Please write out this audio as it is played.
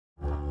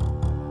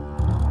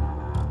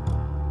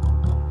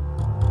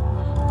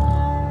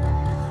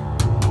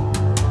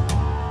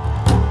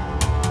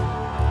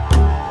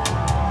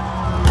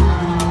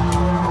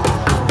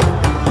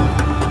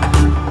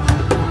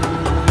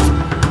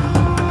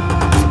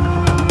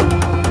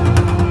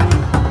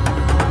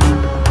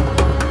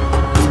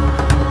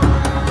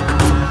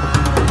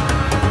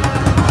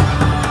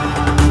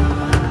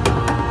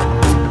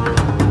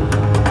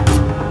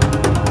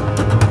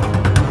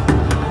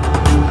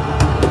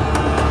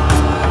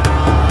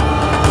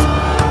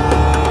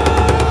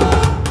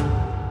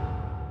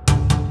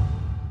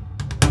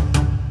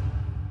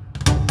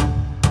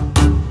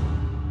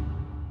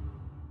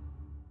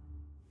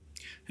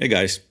Hey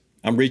guys,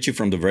 I'm Richie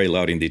from the Very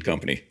Loud Indeed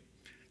company.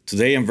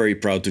 Today I'm very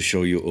proud to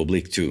show you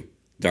OBLIQUE II,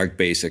 Dark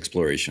Bass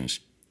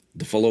Explorations,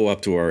 the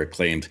follow-up to our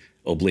acclaimed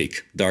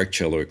OBLIQUE Dark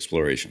Cello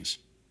Explorations.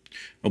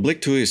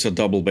 OBLIQUE II is a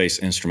double bass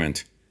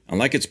instrument.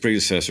 Unlike its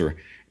predecessor,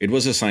 it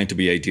was designed to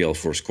be ideal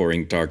for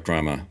scoring dark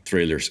drama,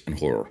 thrillers, and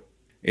horror.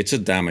 It's a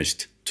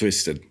damaged,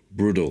 twisted,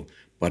 brutal,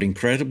 but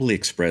incredibly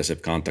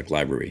expressive contact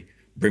library,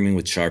 brimming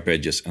with sharp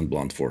edges and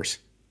blunt force.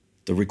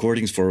 The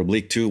recordings for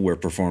OBLIQUE II were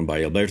performed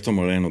by Alberto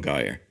Moreno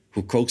Gayer,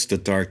 who coaxed the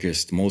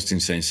darkest, most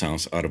insane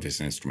sounds out of his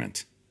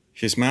instrument.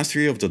 His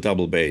mastery of the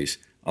double bass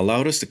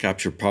allowed us to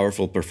capture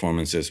powerful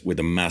performances with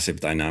a massive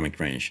dynamic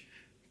range,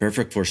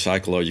 perfect for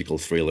psychological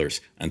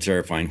thrillers and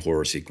terrifying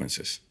horror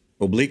sequences.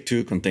 OBLIQUE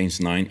II contains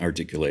 9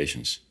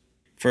 articulations.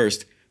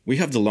 First, we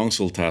have the long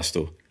sul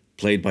tasto,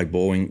 played by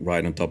bowing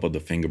right on top of the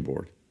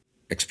fingerboard.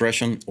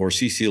 Expression, or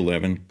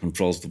CC11,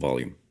 controls the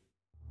volume.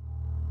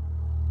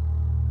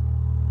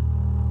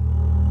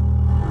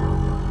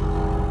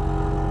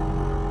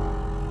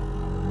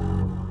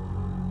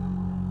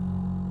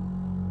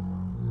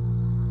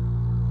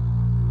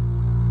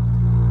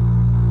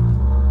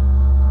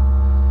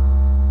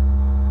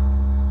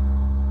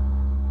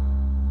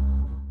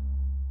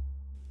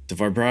 The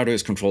vibrato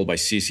is controlled by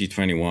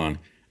CC21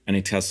 and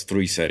it has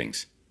 3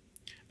 settings.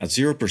 At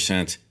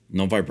 0%,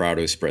 no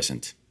vibrato is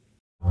present.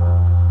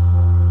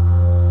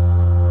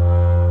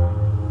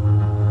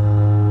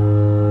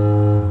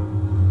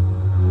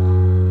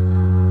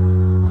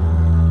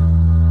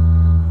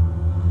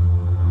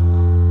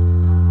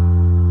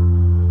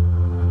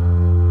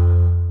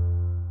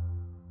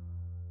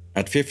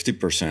 At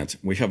 50%,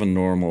 we have a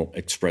normal,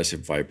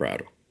 expressive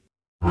vibrato.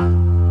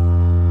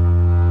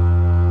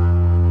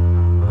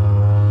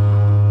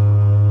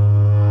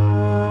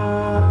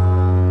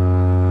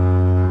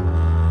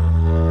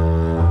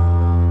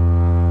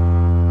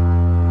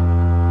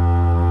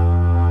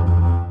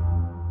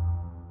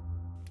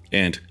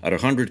 And at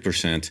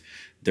 100%,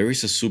 there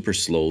is a super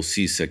slow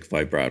seasick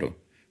vibrato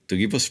to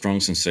give a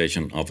strong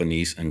sensation of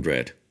unease and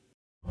dread.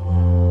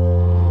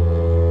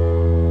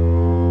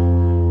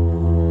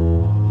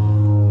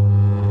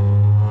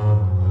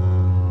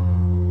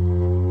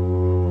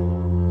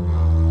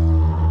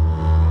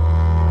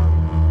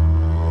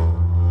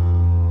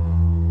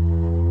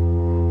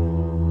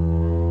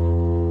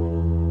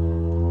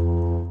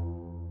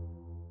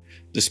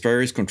 The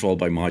spare is controlled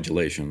by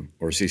modulation,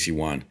 or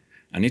CC1,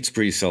 and it's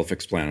pretty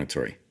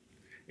self-explanatory.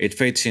 It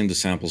fades in the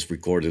samples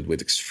recorded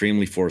with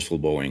extremely forceful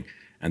bowing,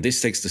 and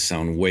this takes the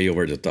sound way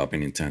over the top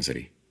in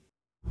intensity.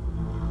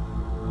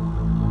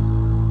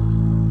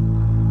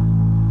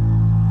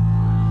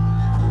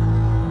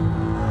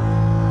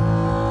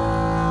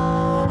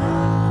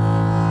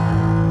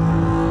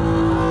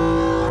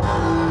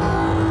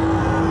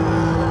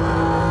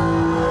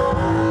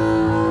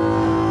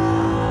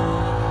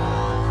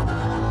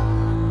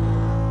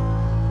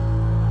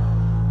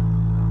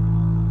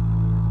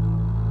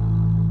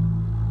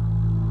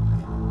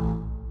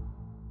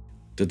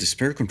 The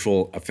despair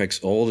control affects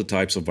all the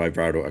types of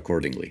vibrato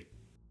accordingly.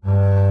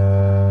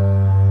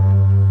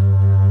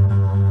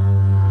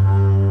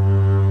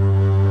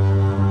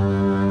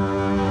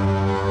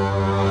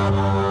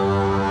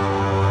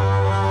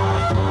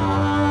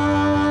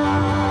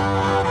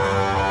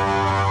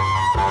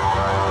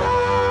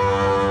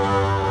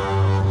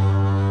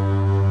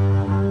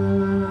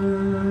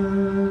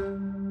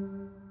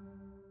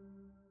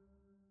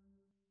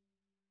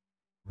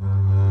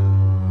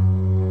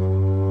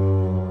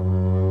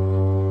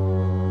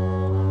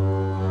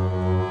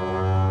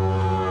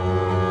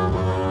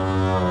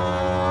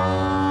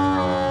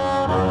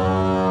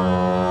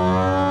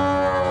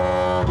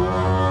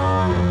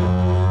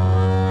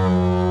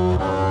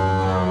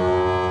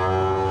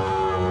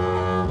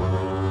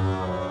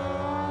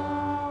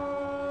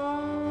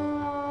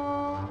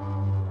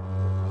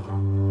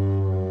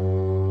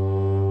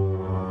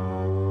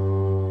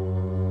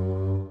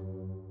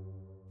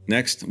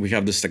 Next, we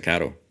have the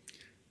staccato.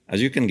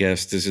 As you can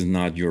guess, this is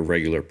not your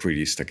regular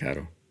pretty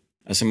staccato.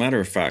 As a matter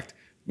of fact,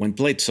 when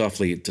played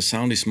softly, the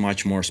sound is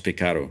much more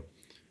spiccato,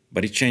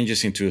 but it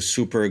changes into a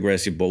super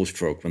aggressive bow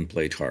stroke when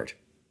played hard.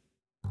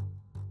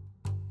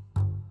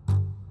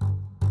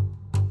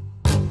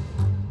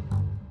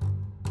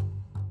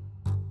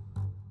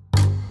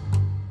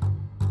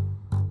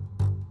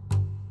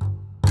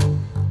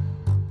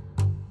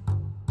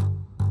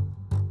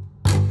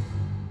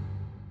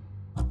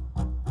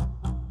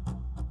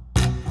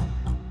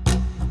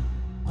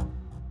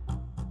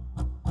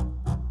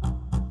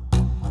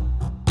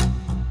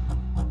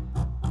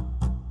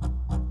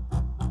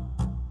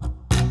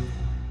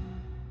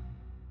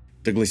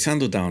 The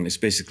glissando down is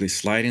basically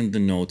sliding the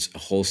notes a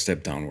whole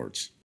step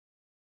downwards.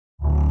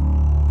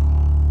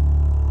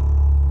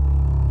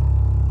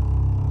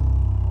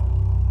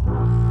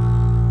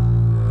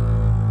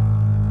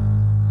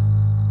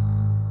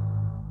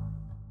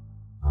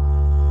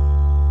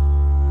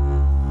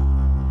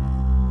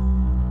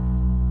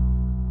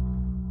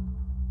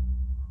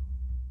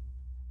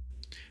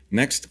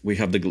 Next, we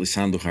have the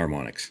glissando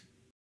harmonics.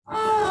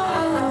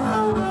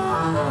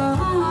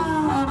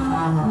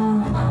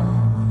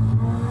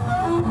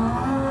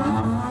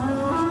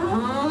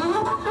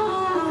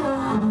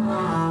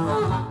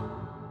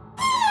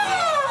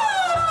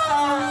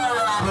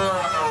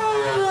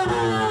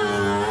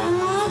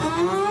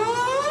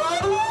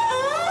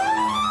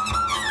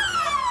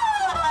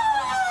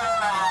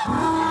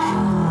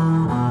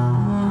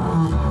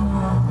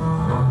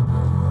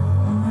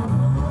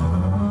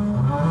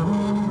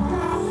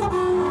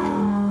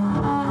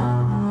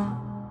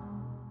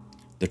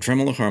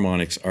 tremolo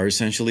harmonics are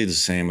essentially the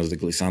same as the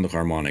glissando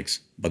harmonics,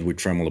 but with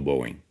tremolo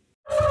bowing.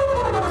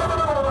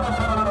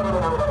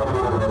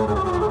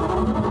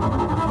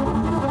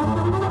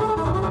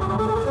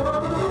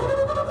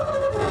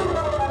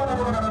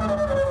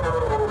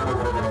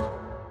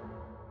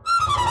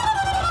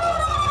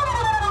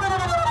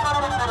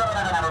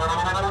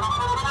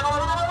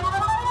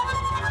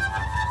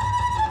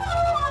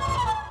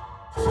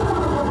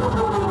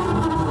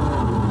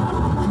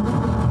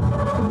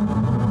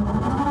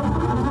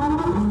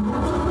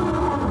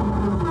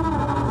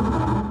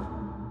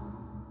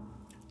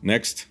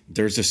 Next,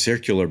 there's the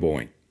circular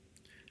bowing.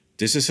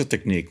 This is a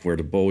technique where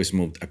the bow is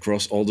moved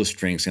across all the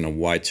strings in a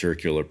wide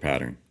circular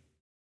pattern.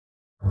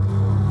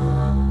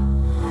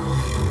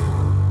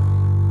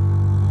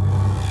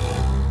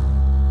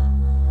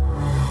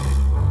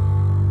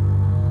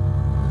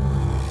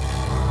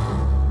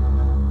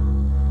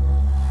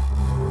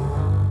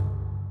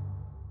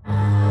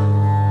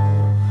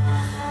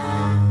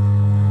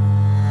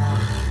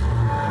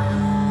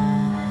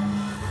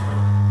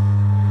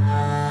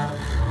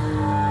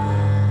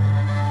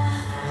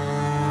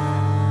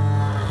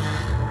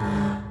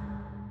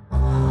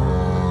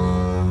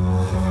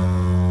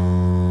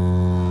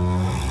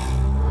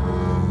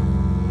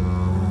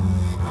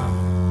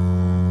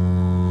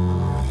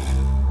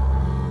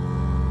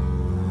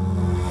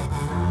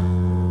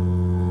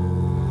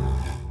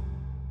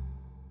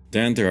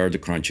 Then there are the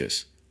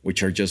crunches,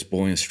 which are just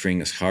bowing a string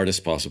as hard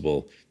as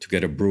possible to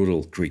get a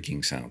brutal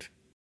creaking sound.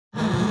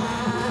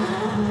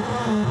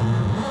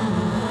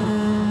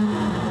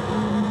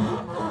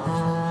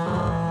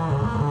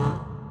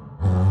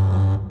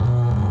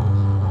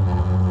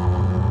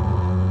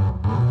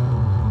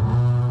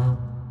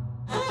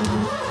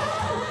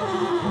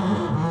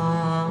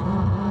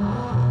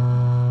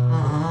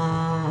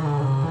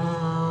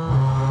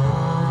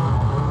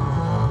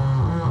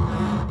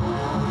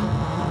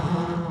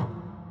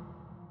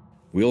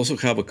 We also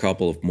have a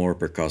couple of more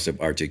percussive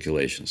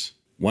articulations.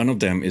 One of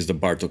them is the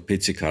Bartok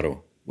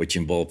pizzicato, which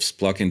involves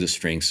plucking the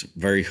strings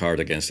very hard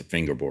against the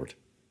fingerboard.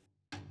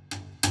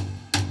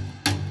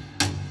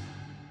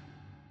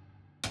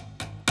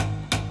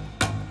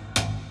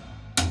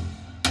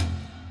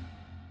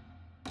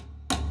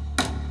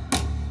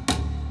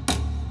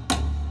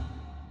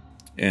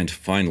 And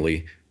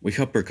finally, we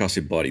have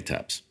percussive body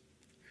taps.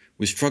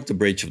 We struck the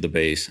bridge of the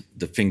bass,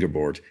 the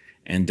fingerboard,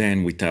 and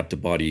then we tap the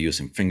body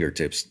using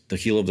fingertips, the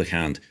heel of the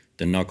hand,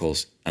 the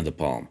knuckles, and the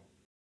palm.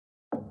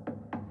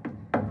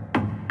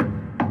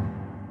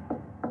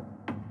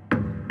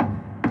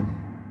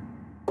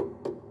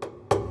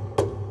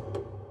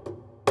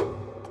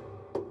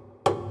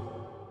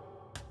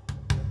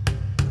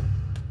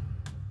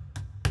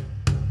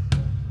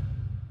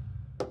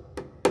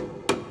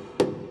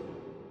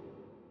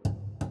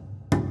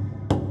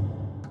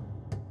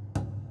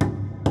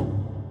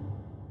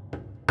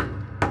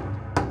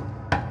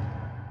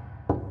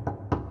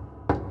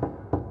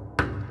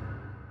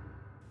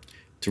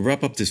 To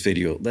wrap up this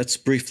video, let's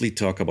briefly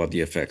talk about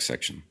the effects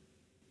section.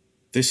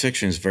 This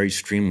section is very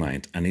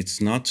streamlined and it's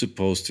not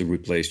supposed to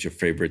replace your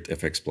favorite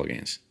effects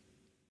plugins.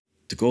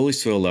 The goal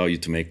is to allow you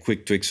to make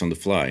quick tweaks on the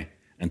fly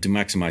and to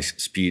maximize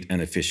speed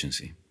and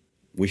efficiency.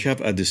 We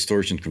have a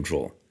distortion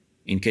control,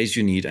 in case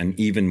you need an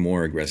even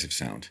more aggressive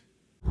sound.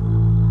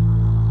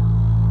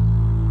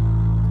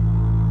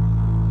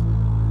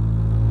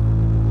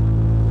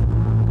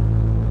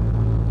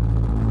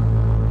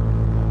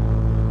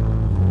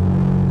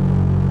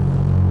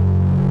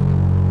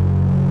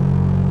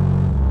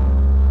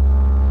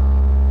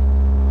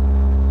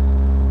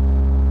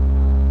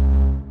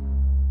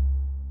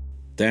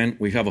 Then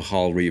we have a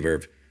hall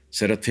reverb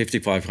set at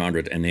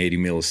 5580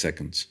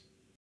 milliseconds.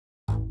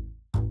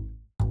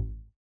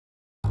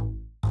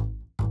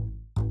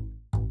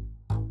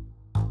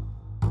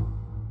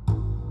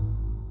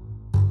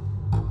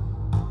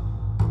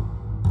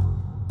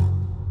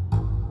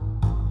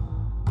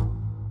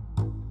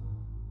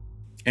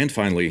 And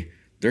finally,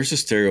 there's a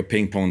stereo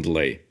ping-pong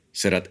delay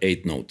set at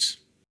 8 notes.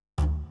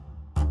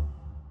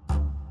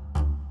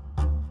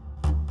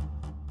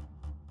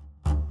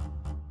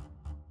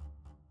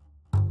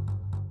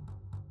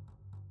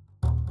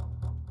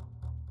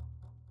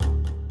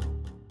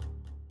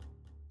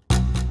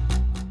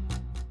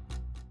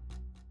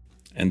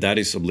 And that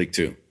is Oblique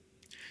II.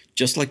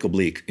 Just like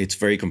Oblique, it's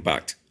very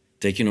compact,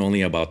 taking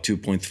only about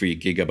 2.3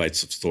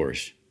 gigabytes of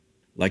storage.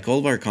 Like all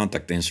of our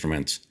contact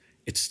instruments,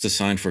 it's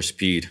designed for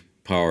speed,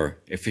 power,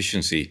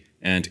 efficiency,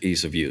 and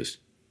ease of use.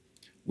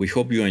 We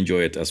hope you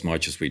enjoy it as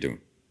much as we do.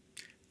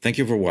 Thank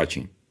you for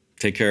watching.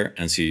 Take care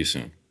and see you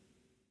soon.